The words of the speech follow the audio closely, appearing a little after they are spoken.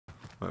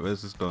Right,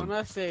 where's this done? When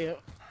I say it,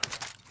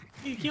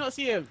 you cannot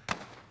see him.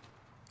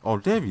 Oh,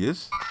 there he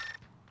is.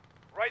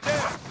 Right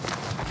there.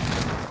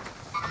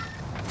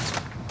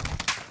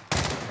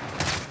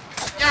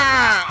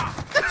 Yeah!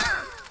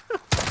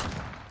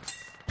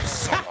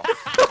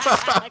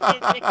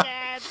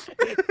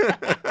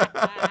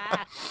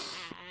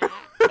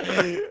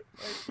 Okay,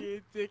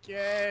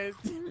 dickhead.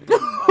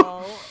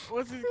 Oh,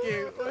 what's his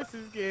game? What's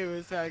his game?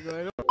 Is that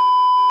going on?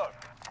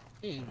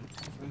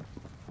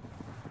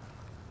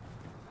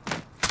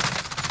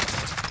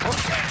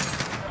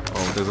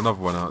 Oh, there's another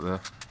one out there.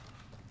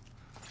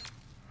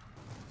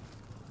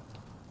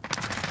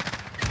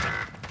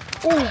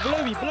 Oh,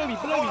 below me, below me,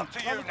 below All me. up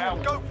to you now.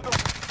 Go for the.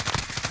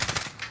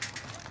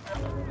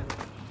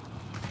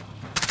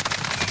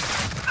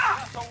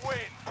 That's a win.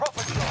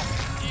 Proper job.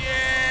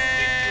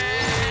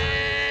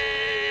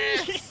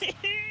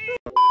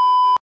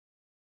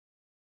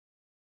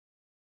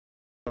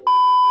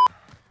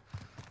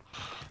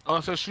 I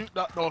said shoot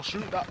that door,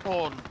 shoot that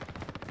door.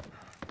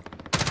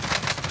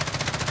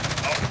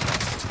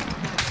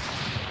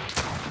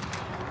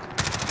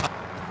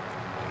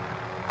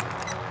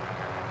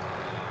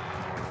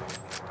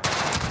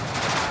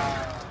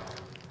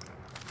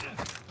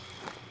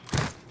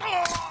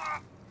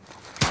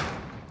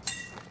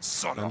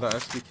 And that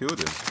actually killed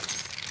him.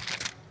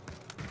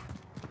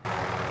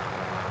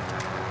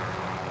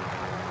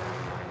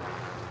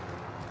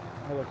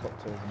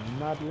 Helicopter is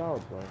mad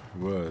loud, bro.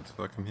 Word,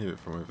 I can hear it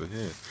from over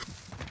here.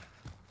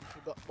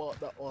 Forgot about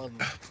that one.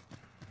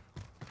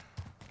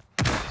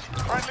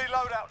 Friendly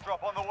loadout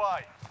drop on the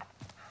way.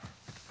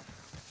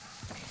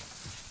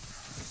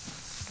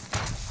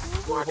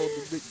 Don't hold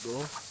the dick,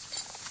 bro.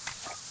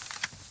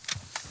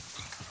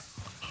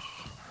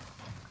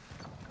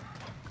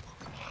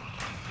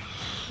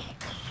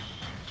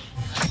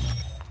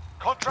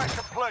 Contract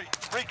complete.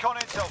 Recon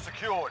intel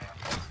secured.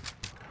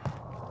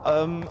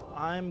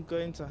 I'm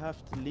going to have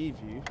to leave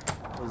you.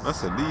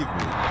 That's a leave me.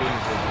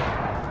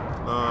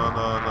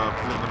 No,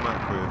 put it in the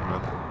microwave,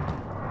 man.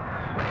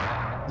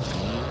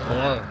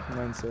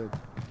 Man said.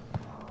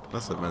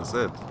 That's what man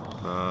said.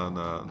 No.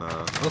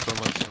 That's what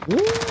man said.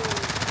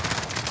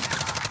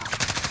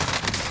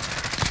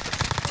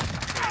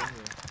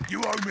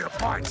 You owe me a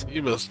fight.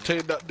 You must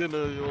take that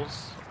dinner of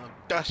yours and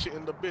dash it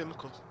in the bin,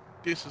 because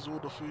this is all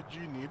the food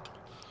you need.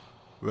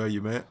 Where are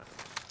you, mate?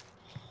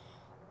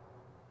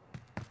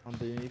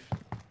 Underneath.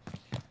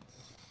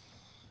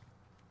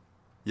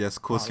 Yes,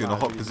 of course you're in a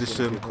hot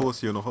position. Of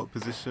course you're in a hot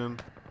position.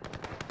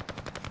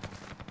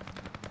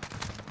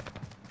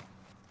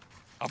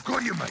 I've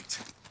got you, mate.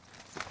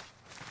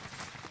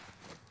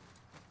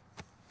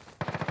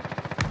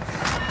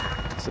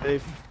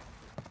 Safe.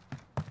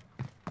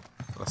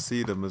 I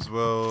see them as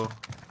well.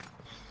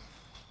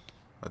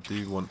 I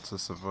do want to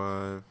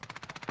survive.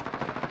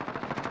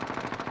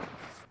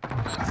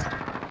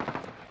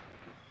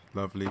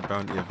 Lovely,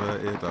 bounty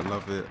averted. I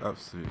love it.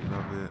 Absolutely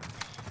love it.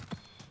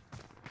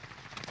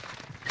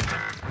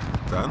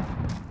 Dan?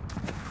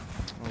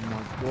 Oh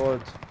my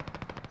god.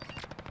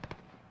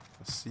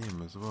 I see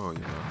him as well, you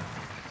know.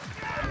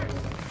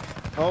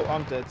 Oh,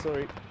 I'm dead.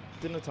 Sorry.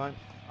 Dinner time.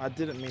 I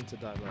didn't mean to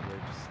die, by the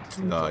way. Just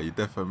Nah, you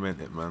definitely meant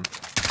it, man.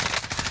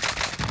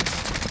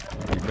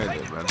 You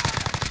meant it, man.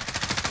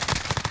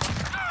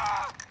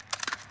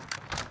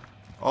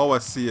 Oh, I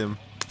see him.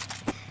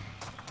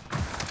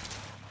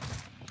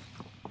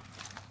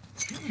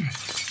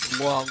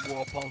 One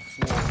go up on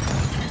floor.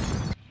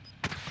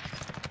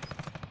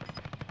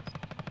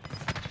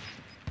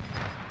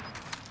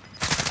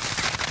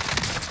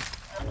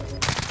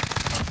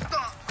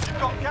 You've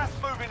got gas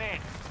moving in.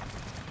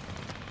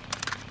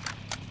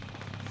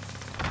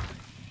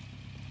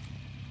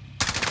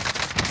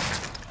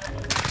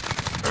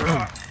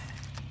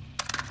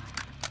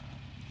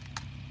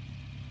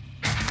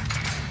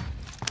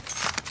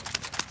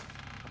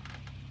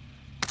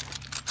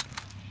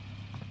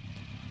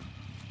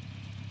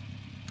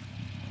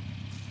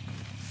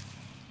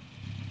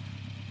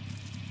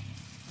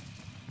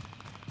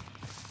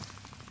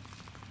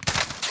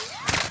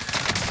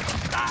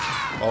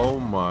 Oh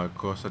my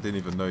gosh, I didn't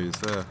even know he was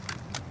there.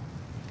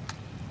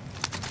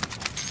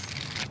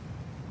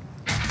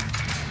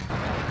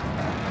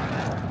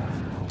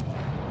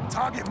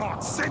 Target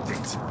mark. Send it.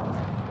 This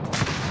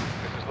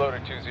is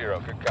loader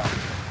 2-0. Good copy.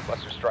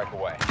 Cluster strike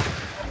away.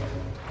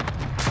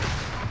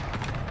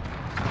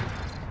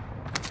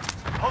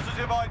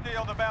 Positive ID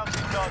on the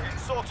bouncing target.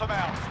 Sort them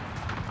out.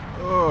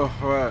 Oh,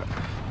 right.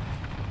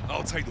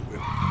 I'll take the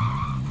wheel.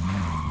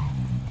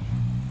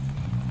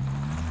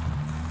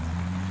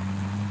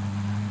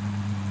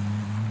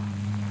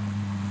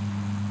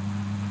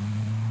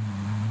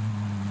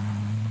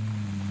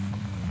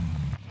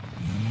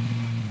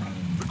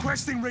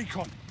 Requesting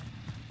recon.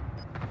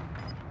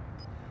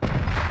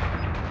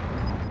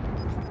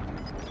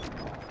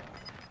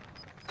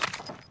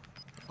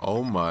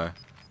 Oh my.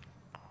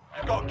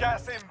 You've got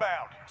gas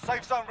inbound.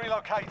 Safe zone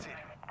relocated.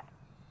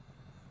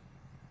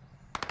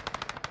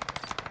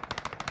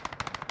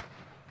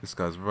 This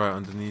guy's right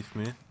underneath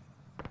me.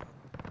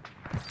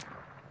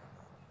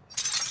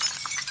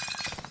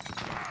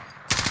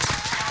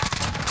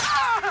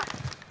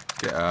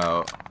 Get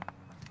out.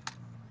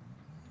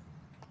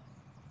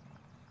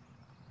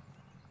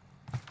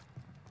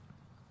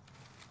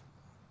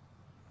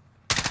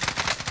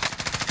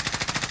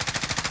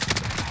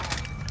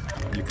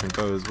 You can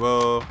go as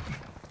well.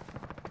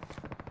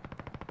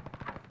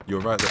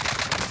 You're right there.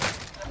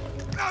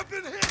 I've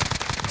been hit.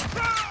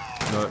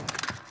 No.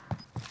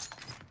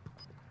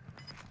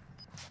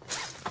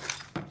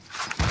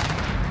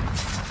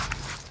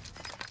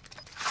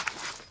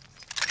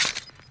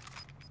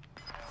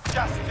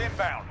 Gas is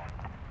inbound.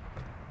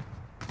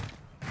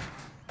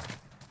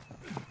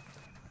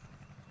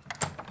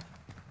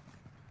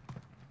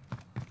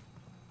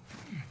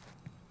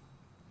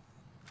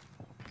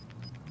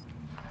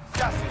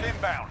 Gas is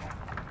inbound.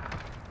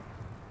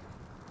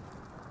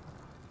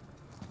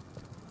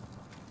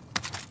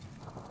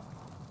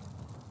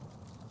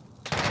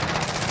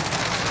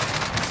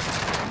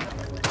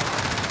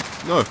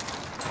 No.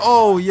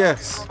 Oh,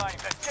 yes. Remain.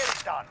 Let's get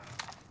it done.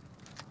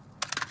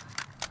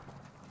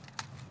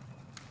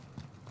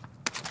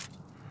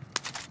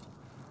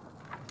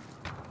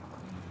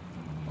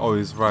 Oh,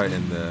 he's right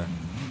in there.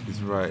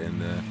 He's right in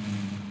there.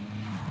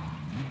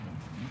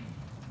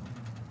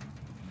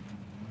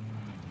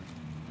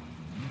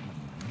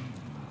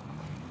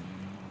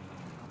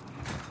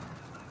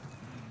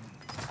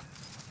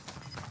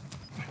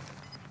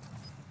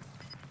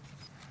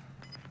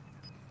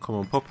 Come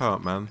on, pop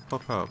out, man.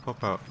 Pop out,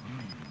 pop out.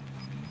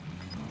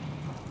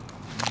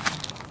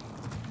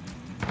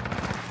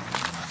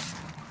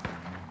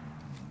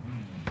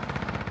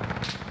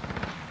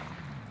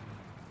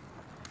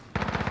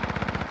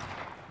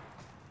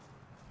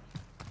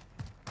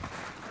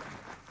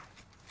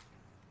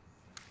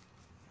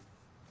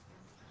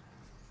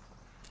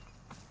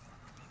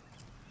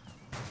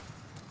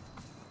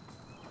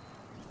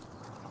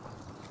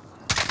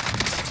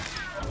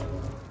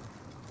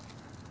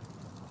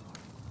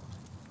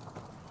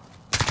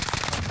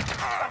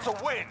 That's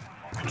a win.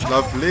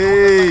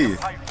 Lovely.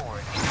 Pay for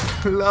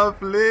it.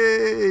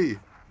 Lovely.